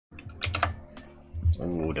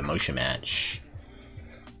Ooh, the motion match.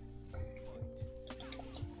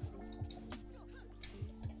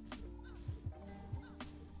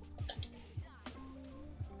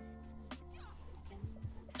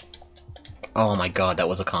 Oh my god, that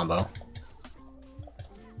was a combo.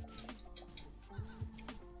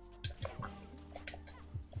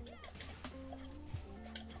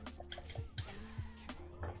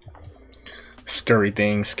 Scurry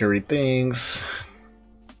things, scurry things.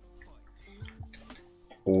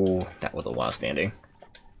 Ooh, that was a wild standing.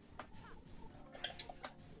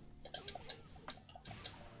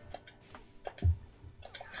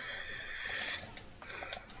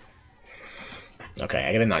 Okay,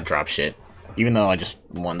 I gotta not drop shit. Even though I just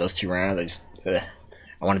won those 2 rounds, I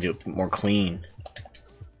want to do it more clean.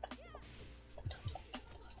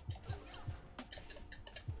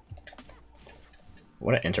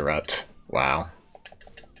 What an interrupt. Wow.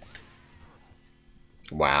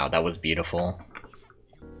 Wow, that was beautiful.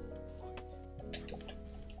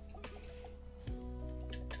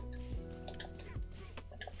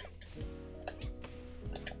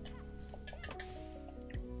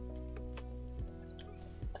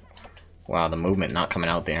 Wow, the movement not coming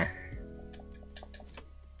out there.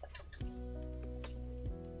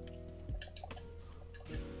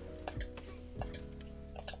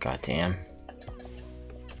 God damn.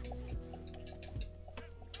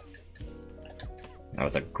 That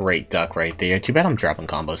was a great duck right there. Too bad I'm dropping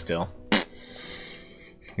combos still. I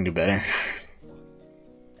can do better.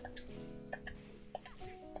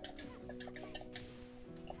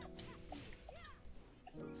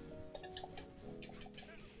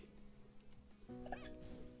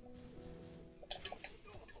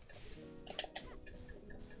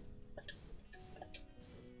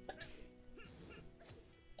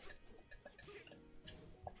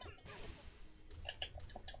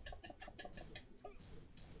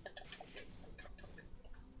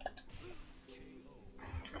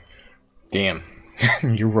 Damn.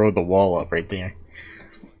 You rode the wall up right there.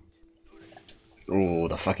 Ooh,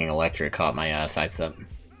 the fucking electric caught my sidestep.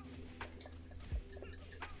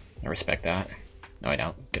 I respect that. No, I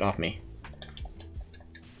don't. Get off me.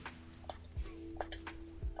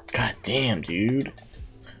 God damn, dude.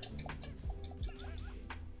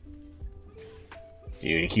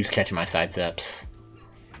 Dude, he keeps catching my sidesteps.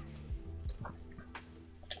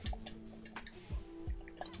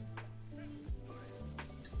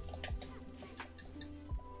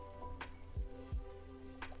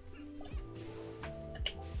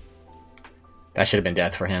 That should have been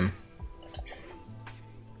death for him.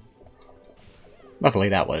 Luckily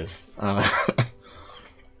that was.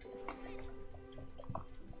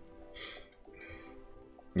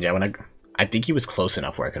 Yeah, when I think he was close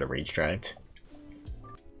enough where I could have rage drived.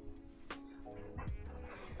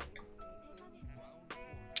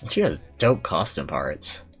 She has dope costume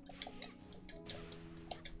parts.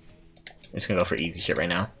 I'm just gonna go for easy shit right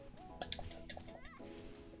now.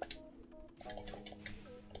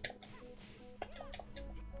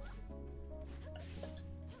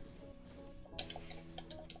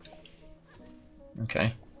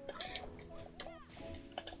 Okay.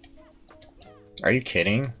 Are you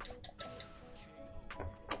kidding?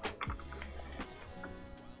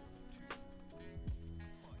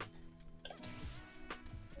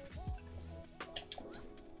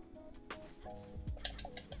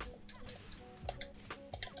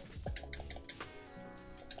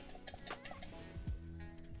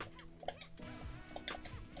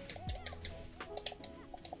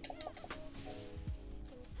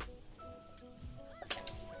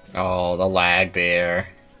 Oh, the lag there.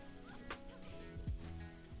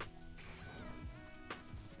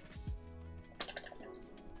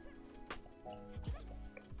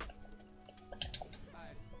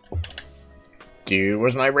 Dude,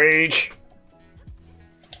 where's my rage?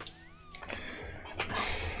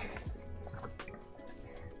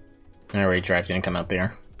 My rage drive didn't come out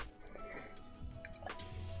there.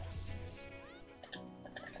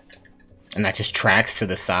 And that just tracks to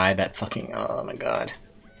the side, that fucking, oh my god.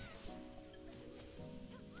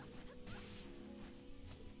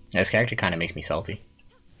 Yeah, this character kind of makes me salty.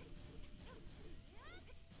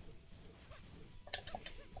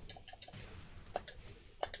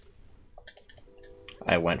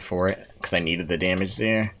 I went for it, because I needed the damage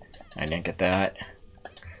there. I didn't get that.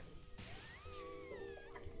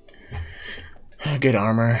 Good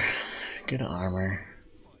armor. Good armor.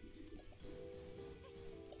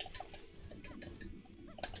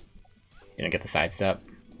 Didn't get the sidestep.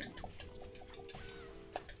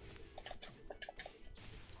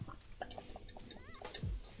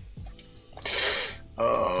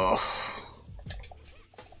 Oh.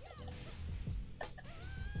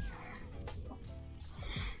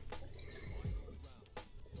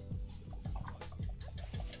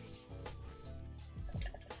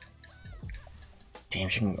 Damn,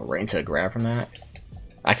 she can go right into a grab from that.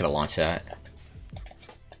 I could have launched that.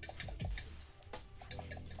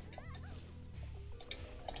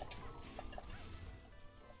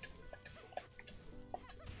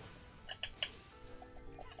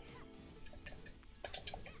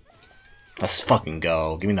 Let's fucking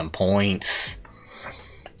go. Give me them points.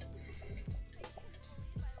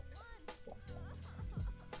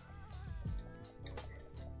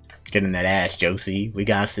 Get in that ass, Josie. We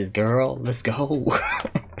got this, girl. Let's go.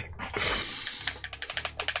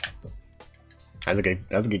 That's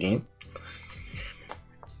a good game.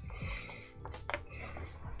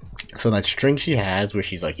 So that string she has where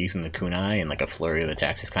she's like using the kunai and like a flurry of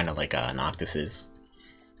attacks is kind of like Noctis's.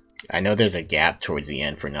 I know there's a gap towards the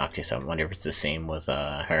end for Noctis. I wonder if it's the same with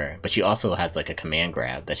her. But she also has like a command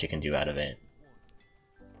grab that she can do out of it.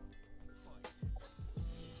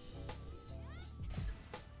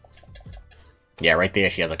 Yeah, right there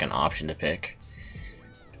she has like an option to pick.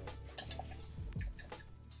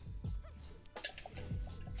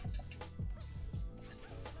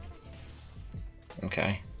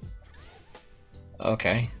 Okay.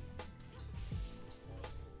 Okay.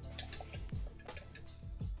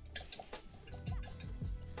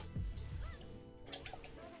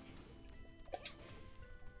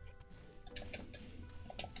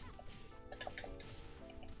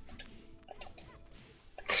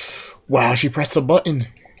 Wow, she pressed the button.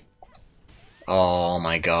 Oh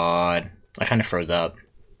my god. I kind of froze up.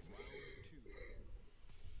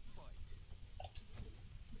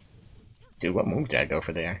 Dude, what move did I go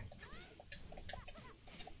for there?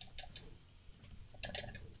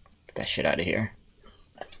 Get that shit out of here.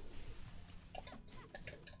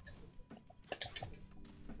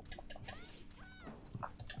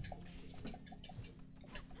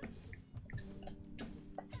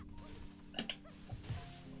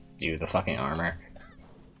 Dude, the fucking armor.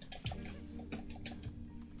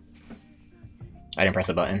 I didn't press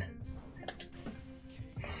a button.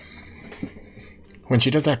 When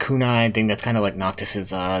she does that kunai thing that's kind of like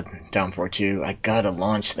Noctis's down 4-2, I gotta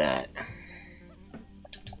launch that.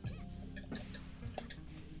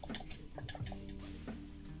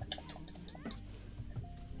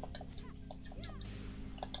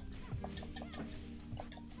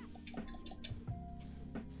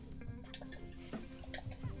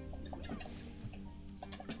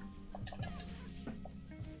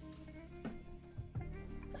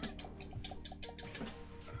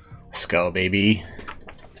 Let's go, baby.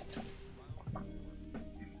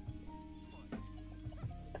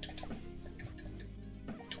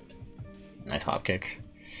 Nice hop kick.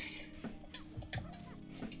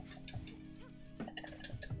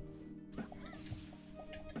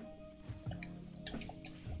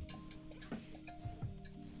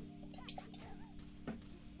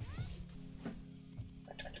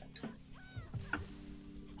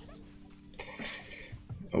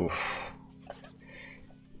 Oof.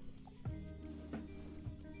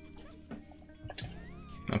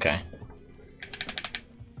 Okay.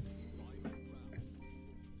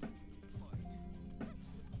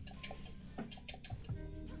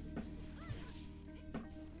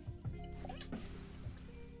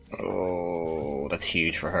 Oh, that's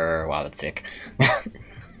huge for her. Wow, that's sick.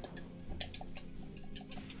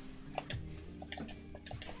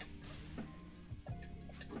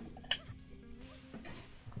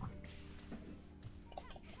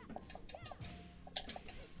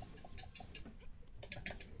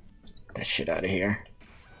 That shit out of here.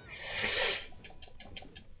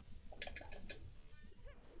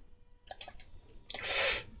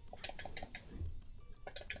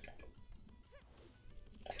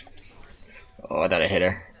 Oh, I thought I hit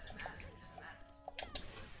her.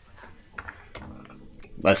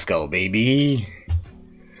 Let's go, baby.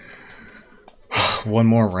 One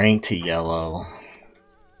more rank to yellow.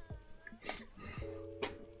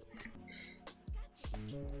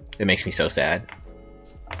 It makes me so sad.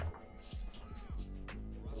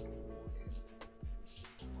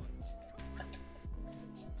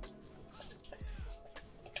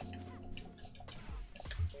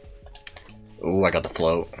 Ooh, I got the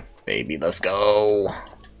float. Baby, let's go.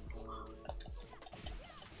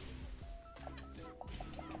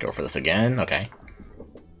 Go for this again. Okay.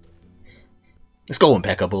 Let's go,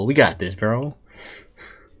 impeccable. We got this, bro.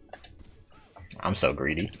 I'm so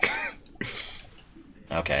greedy.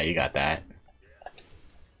 Okay, you got that.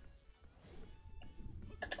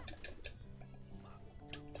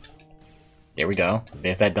 There we go.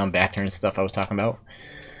 There's that dumb back turn stuff I was talking about.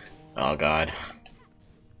 Oh, God.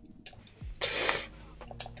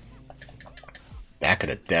 That could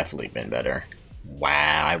have definitely been better.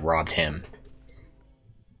 Wow, I robbed him.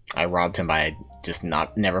 I robbed him by just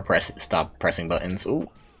stop pressing buttons. Ooh,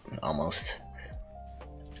 almost.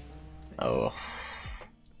 Oh.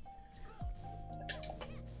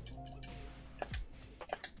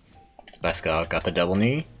 Let's go. Got the double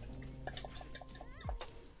knee.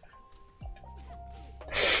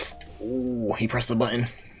 Ooh, he pressed the button.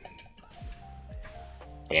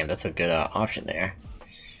 Damn, that's a good option there.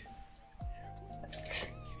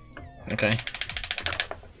 Okay.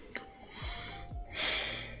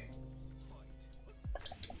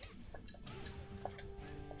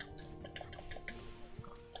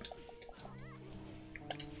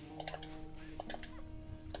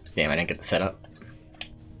 Damn, I didn't get the setup.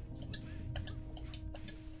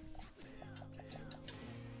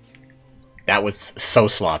 That was so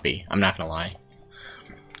sloppy. I'm not gonna lie.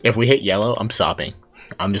 If we hit yellow, I'm stopping.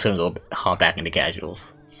 I'm just gonna go hop back into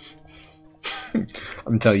casuals. I'm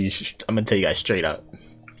gonna tell you guys straight up.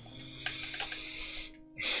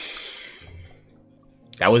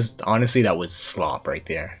 That was honestly, that was slop right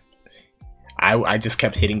there. I just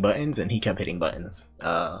kept hitting buttons and he kept hitting buttons.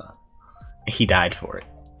 He died for it.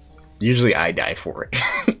 Usually I die for it.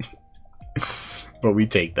 But we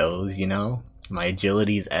take those, you know? My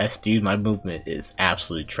agility is S, dude. My movement is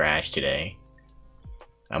absolute trash today.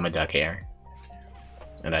 I'm a duck hair.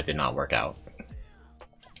 And that did not work out.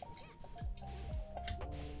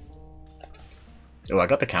 Oh, I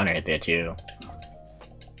got the counter hit there too.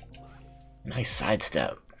 Nice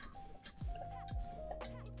sidestep.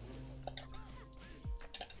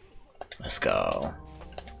 Let's go.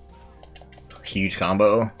 Huge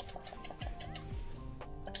combo.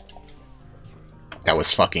 That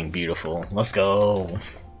was fucking beautiful. Let's go.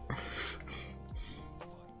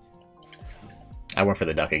 I went for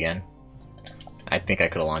the duck again. I think I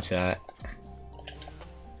could have launched that.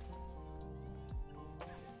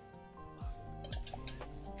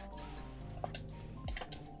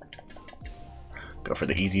 Go for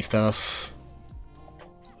the easy stuff.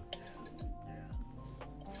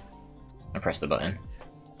 I press the button.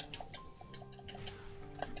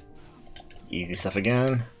 Easy stuff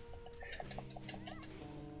again.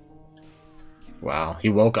 Wow, he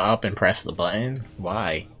woke up and pressed the button?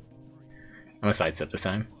 Why? I'm gonna sidestep this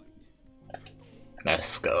time.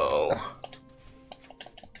 Let's go.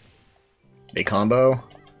 Big combo.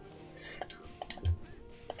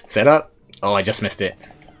 Set up. Oh, I just missed it.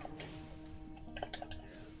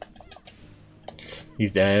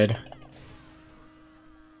 He's dead.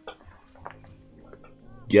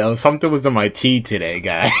 Yo, something was on my tea today,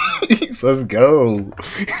 guys. Let's go.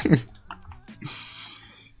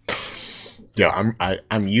 Yo,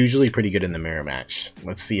 I'm usually pretty good in the mirror match.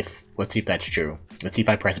 Let's see if that's true. Let's see if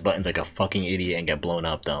I press buttons like a fucking idiot and get blown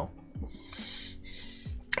up though.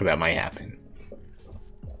 Cause that might happen.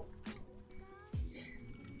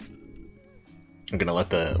 We're gonna let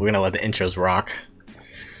the intros rock.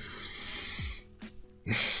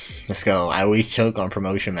 Let's go. I always choke on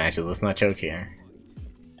promotion matches. Let's not choke here.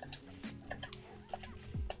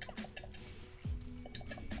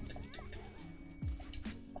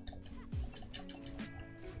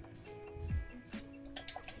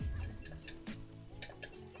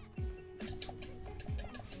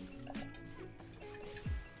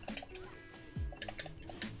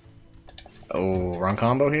 Oh, wrong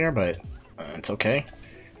combo here, but it's okay.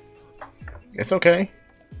 It's okay.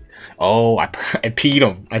 Oh, I peed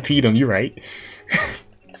him. I peed him. You're right.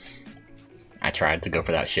 I tried to go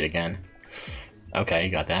for that shit again. Okay,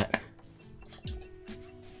 you got that.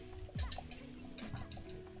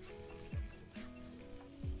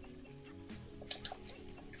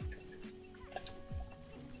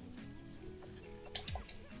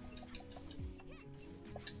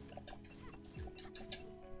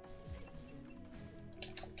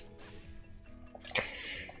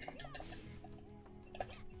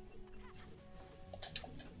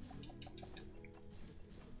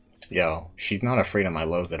 Yo, she's not afraid of my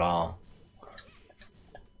lows at all.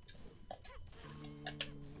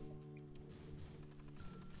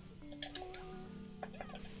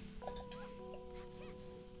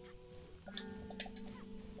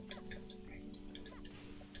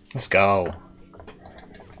 Let's go.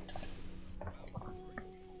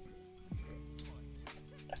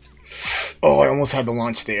 Oh, I almost had the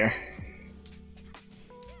launch there.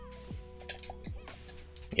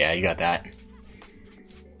 Yeah, you got that.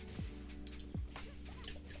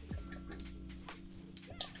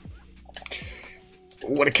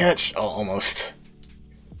 What a catch! Oh, almost.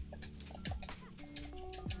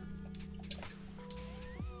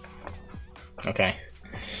 Okay.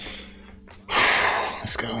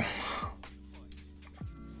 Let's go.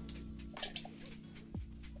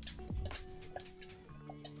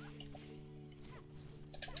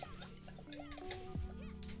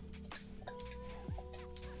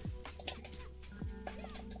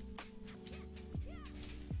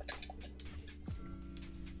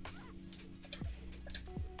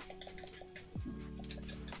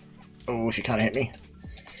 Oh, she kind of hit me.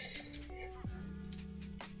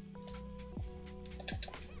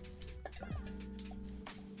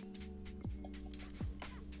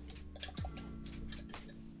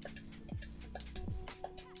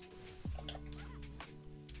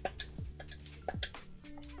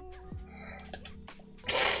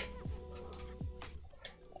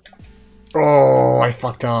 Oh, I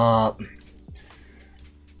fucked up.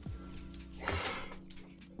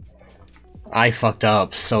 I fucked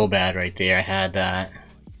up so bad right there. I had that.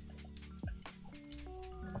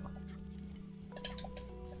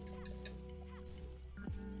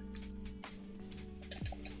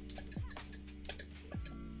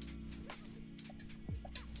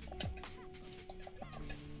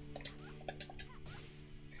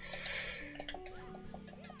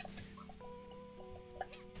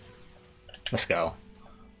 Let's go.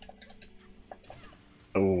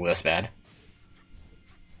 Oh, that's bad.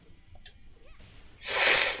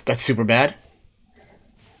 That's super bad.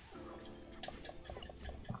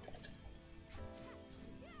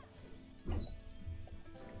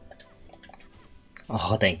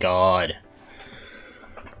 Oh, thank God.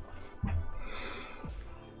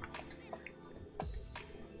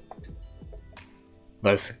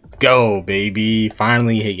 Let's go, baby.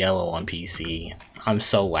 Finally hit yellow on PC. I'm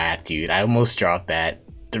so whacked, dude. I almost dropped that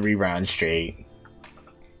 3 rounds straight.